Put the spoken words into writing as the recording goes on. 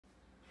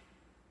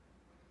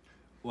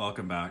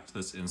Welcome back to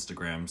this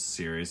Instagram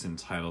series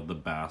entitled The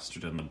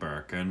Bastard and the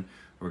Birkin.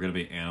 We're going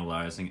to be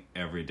analyzing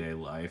everyday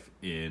life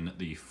in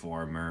the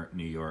former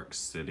New York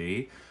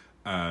City.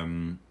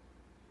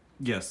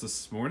 Yes,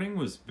 this morning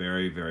was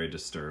very, very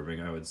disturbing,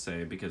 I would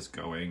say, because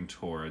going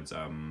towards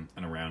and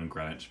around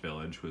Greenwich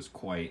Village was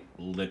quite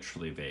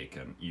literally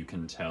vacant. You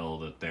can tell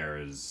that there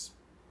is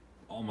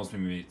almost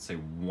maybe say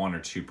 1 or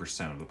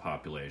 2% of the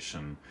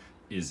population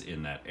is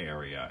in that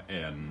area.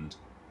 And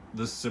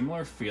the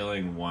similar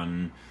feeling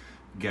one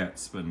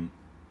gets when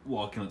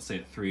walking, let's say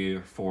at 3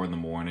 or 4 in the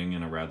morning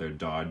in a rather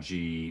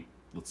dodgy,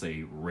 let's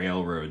say,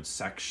 railroad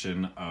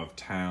section of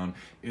town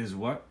is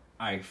what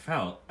I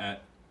felt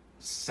at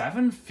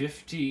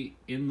 7:50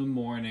 in the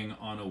morning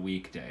on a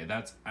weekday.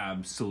 That's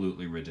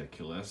absolutely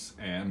ridiculous.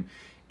 And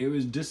it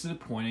was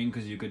disappointing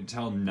because you could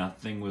tell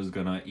nothing was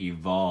gonna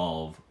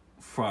evolve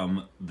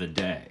from the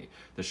day.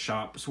 The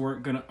shops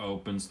weren't gonna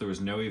open, so there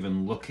was no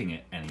even looking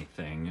at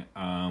anything.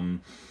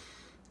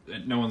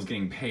 No one's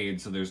getting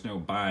paid, so there's no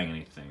buying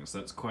anything. So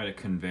that's quite a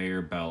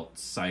conveyor belt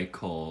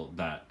cycle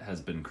that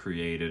has been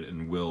created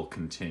and will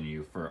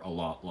continue for a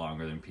lot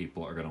longer than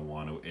people are going to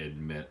want to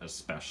admit,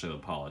 especially the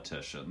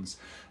politicians.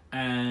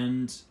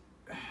 And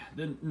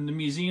the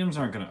museums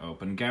aren't going to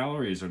open.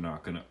 Galleries are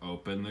not going to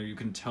open. You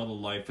can tell the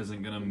life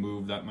isn't going to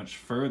move that much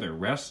further.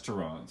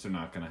 Restaurants are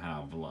not going to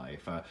have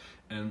life.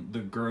 And the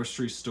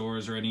grocery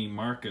stores or any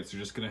markets are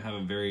just going to have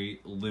a very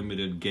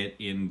limited get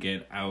in,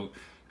 get out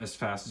as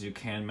fast as you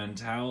can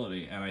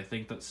mentality. And I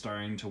think that's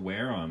starting to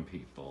wear on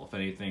people. If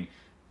anything,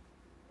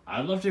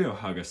 I'd love to go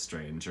hug a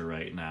stranger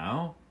right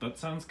now. That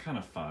sounds kind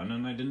of fun,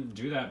 and I didn't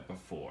do that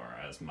before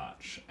as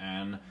much.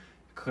 And it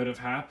could have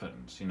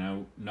happened, you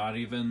know, not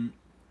even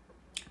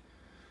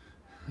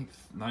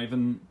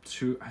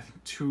two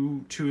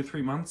or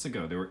 3 months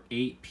ago. There were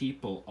 8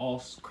 people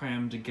all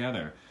crammed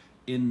together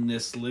in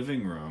this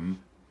living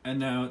room, and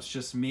now it's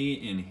just me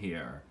in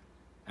here.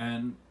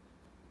 And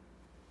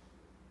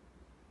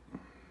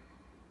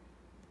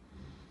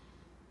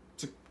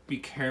be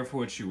careful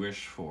what you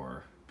wish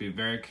for. Be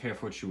very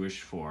careful what you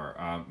wish for.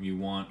 You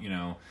want,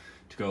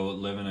 to go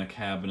live in a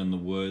cabin in the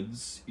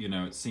woods.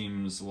 It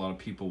seems a lot of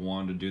people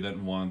wanted to do that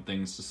and wanted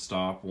things to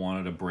stop,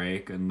 wanted a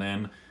break, and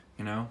then,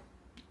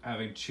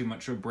 having too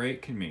much of a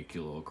break can make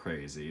you a little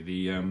crazy.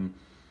 The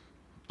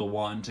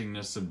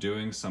wantingness of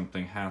doing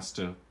something has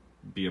to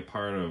be a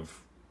part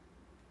of,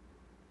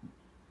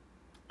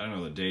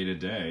 the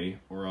day-to-day,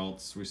 or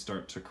else we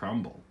start to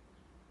crumble.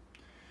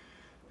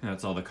 And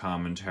that's all the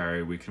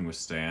commentary we can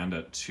withstand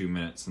at 2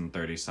 minutes and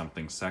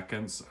 30-something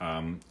seconds.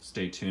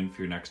 Stay tuned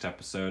for your next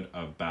episode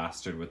of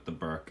Bastard with the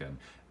Birkin.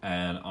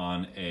 And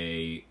on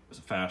a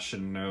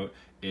fashion note,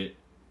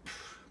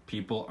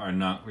 people are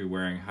not going to be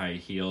wearing high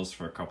heels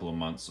for a couple of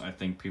months. I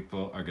think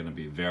people are going to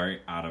be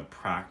very out of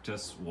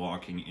practice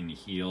walking in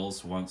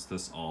heels once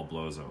this all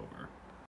blows over.